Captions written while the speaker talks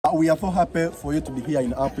We are so happy for you to be here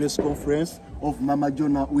in our press conference of Mama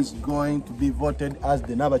Jonah, who is going to be voted as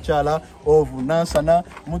the nabakyala of Nansana,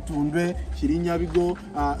 Mutundwe,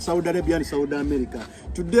 Chirinyabigo, Saudi Arabia and Saudi America.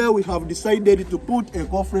 Today we have decided to put a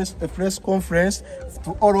press conference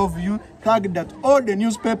to all of you, tag that all the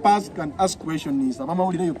newspapers can ask questions.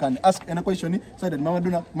 Mama, you can ask any question so that Mama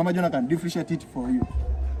Jonah can differentiate it for you.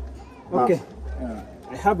 Okay.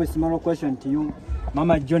 I have a small question to you,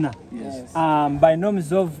 Mama Jonah. Yes. By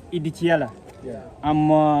names of nabakyala. Yeah.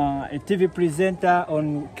 I'm a TV presenter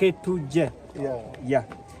on K2J. Yeah.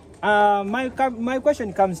 My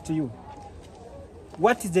question comes to you.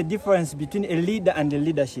 What is the difference between a leader and a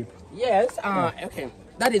leadership? Yes, okay.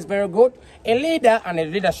 That is very good. A leader and a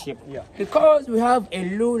leadership. Yeah. Because we have a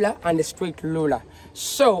ruler and a strict ruler.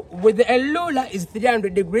 So, with a ruler is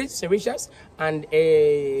 300 degrees Celsius and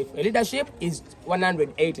a leadership is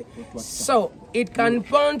 180. So, it can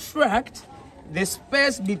contract the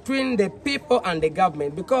space between the people and the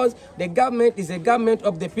government, because the government is a government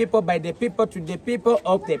of the people, by the people, to the people,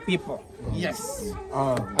 of the people. Yes.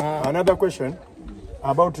 Another question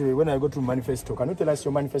about when I go to manifesto. Can you tell us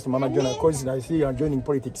your manifesto, Mama Jonah? Because I see you are joining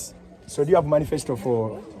politics. So do you have manifesto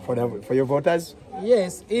for your voters?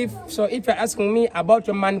 Yes. If you're asking me about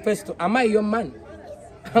your manifesto, am I your man?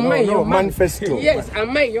 Am I your man? Manifesto. Yes,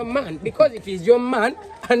 am I your man? Because it is your man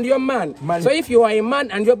and your man. So if you are a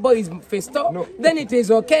man and your boy is festo, then it is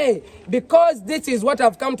okay. Because this is what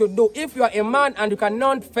I've come to do. If you are a man and you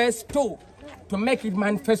cannot face two, to make it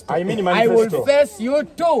manifesto, I mean manifesto. I will face you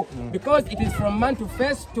too. Because it is from man to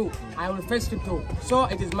face two. I will face you too. So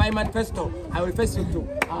it is my manifesto. I will face you too.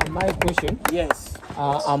 My question. Yes.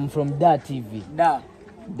 I'm from that TV. Da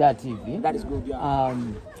TV. That is good, yeah.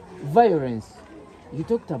 Violence. You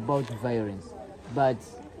talked about violence, but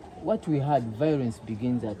what we had, violence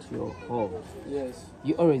begins at your home. Yes.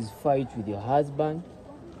 You always fight with your husband.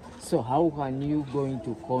 So how can you going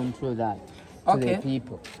to control that to the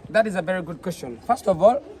people? That is a very good question. First of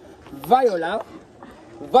all, Viola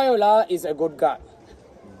is a good girl.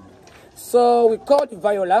 So we called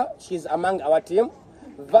Viola, she's among our team.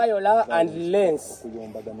 Viola and Lens.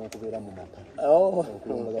 Oh.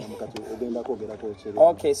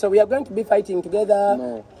 Okay, so we are going to be fighting together.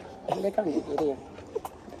 No.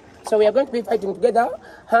 So we are going to be fighting together,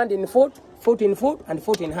 hand in foot, foot in foot, and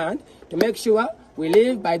foot in hand, to make sure we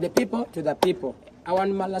live by the people to the people. I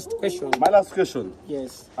want my last question. My last question.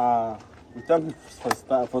 Yes. We thank you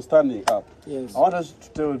for standing up. Yes. I want us to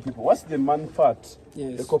tell people what's the manfaat,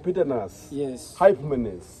 the competence,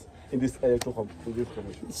 hypemaness in this electoral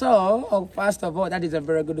commission. So, first of all, that is a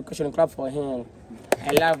very good question. Clap for him.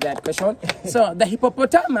 I love that question. So, the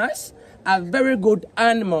hippopotamus are very good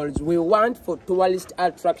animals we want for tourist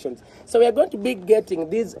attractions. So we are going to be getting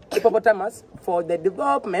these hippopotamus for the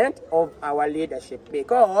development of our leadership,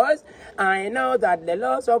 because I know that the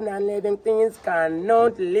laws of non-living things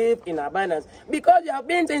cannot live in abundance, because you have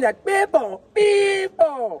been saying that people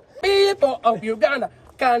of Uganda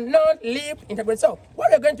cannot live in the. So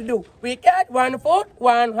what we're going to do, we get 1 foot,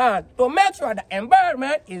 1 hand to make sure the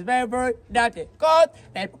environment is very, very dirty, because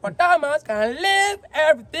the hippopotamus can live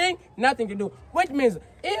everything, nothing to do. Which means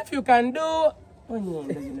if you can do,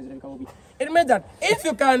 it means that if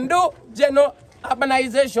you can do general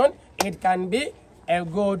urbanization, it can be a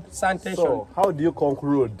good sanitation. So how do you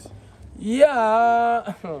conclude?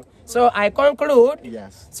 Yeah. So I conclude.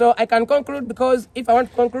 Yes. So I can conclude, because if I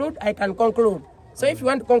want to conclude, I can conclude. So if you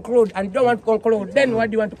want to conclude and don't want to conclude, then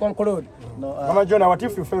what do you want to conclude? No, Mama Jonah, what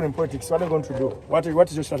if you fail in politics? What are you going to do? What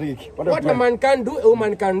is your strategy? What a man can do, a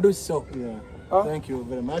woman can do so. Yeah. Thank you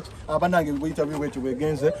very much. Abanange buyitabi wetu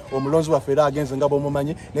wegenze omulonzi wa fera agenze ngabo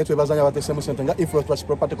mumanyi netwe bazanya batesemu sentenga influence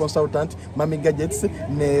property consultant Mami Gadgets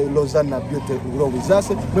ne Lozana Beauty Grow with us.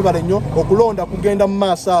 Mwe bale nnyo okulonda kugenda mu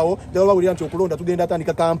maasawo dala bawulira nti okulonda tugenda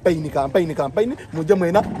atandika campaign muje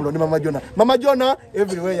mwena mulonde Mama Jonah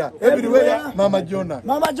everywhere Mama Jonah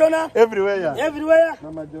everywhere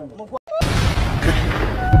Mama Jonah